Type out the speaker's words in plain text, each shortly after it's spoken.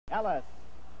Ellis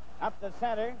up the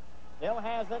center, still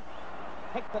has it,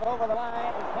 kicked it over the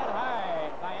line, it's hit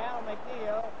hard by Al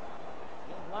McNeil.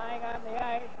 He's lying on the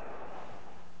ice.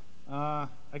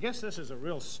 I guess this is a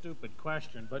real stupid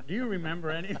question, but do you remember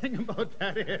anything about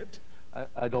that hit?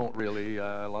 I don't really.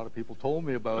 A lot of people told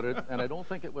me about it, and I don't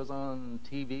think it was on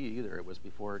TV either. It was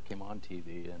before it came on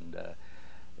TV, and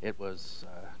it was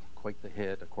quite the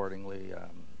hit. Accordingly,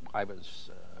 I was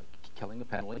killing the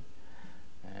penalty,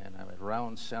 and I was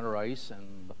around center ice,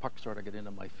 and the puck started to get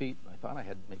into my feet. I thought I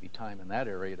had maybe time in that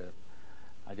area to.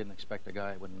 I didn't expect a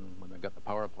guy when I got the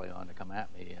power play on to come at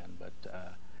me, but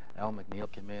Al McNeil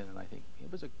came in, and I think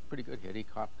it was a pretty good hit. He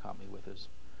caught me with his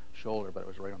shoulder, but it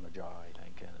was right on the jaw, I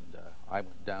think, and I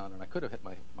went down, and I could have hit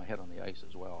my head on the ice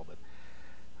as well, but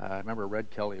I remember Red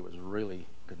Kelly was really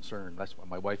concerned. That's what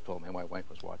my wife told me. My wife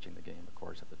was watching the game, of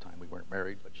course, at the time. We weren't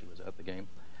married, but she was at the game,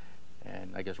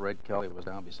 and I guess Red Kelly was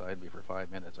down beside me for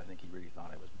 5 minutes. I think he really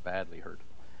thought I was badly hurt.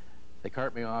 They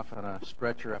carted me off on a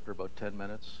stretcher after about 10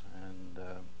 minutes, and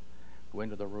go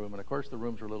into the room, and of course the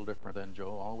rooms were a little different then,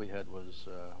 Joe. All we had was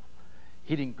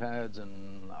heating pads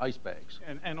and ice bags.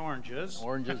 And oranges.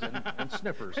 Oranges and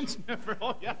sniffers. And sniffers,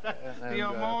 oh yeah, the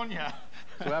ammonia.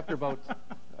 So after about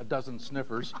a dozen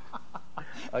sniffers,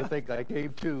 I think I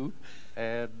gave two,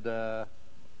 and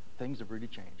things have really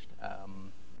changed.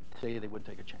 Today they wouldn't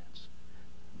take a chance.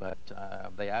 But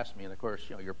they asked me, and of course,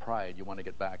 you know, your pride, you want to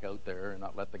get back out there and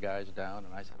not let the guys down,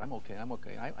 and I said, I'm okay.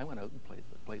 I went out and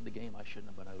played the game. I shouldn't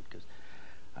have been out, because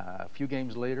a few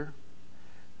games later,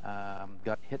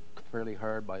 got hit fairly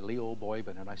hard by Leo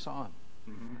Boyben, and I saw him.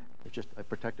 Mm-hmm. It just, I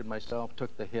protected myself,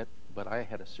 took the hit, but I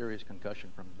had a serious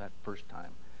concussion from that first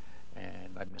time,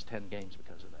 and I missed 10 games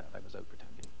because of that. I was out for 10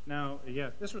 games. Now,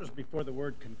 yeah, this was before the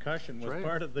word concussion was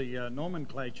part of the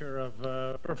nomenclature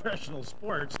of professional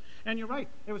sports, and you're right.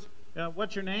 It was,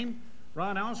 what's your name?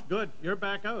 Ron Ellis? Good, you're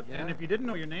back out. Yeah. And if you didn't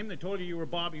know your name, they told you were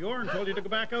Bobby Orr and told you to go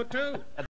back out too.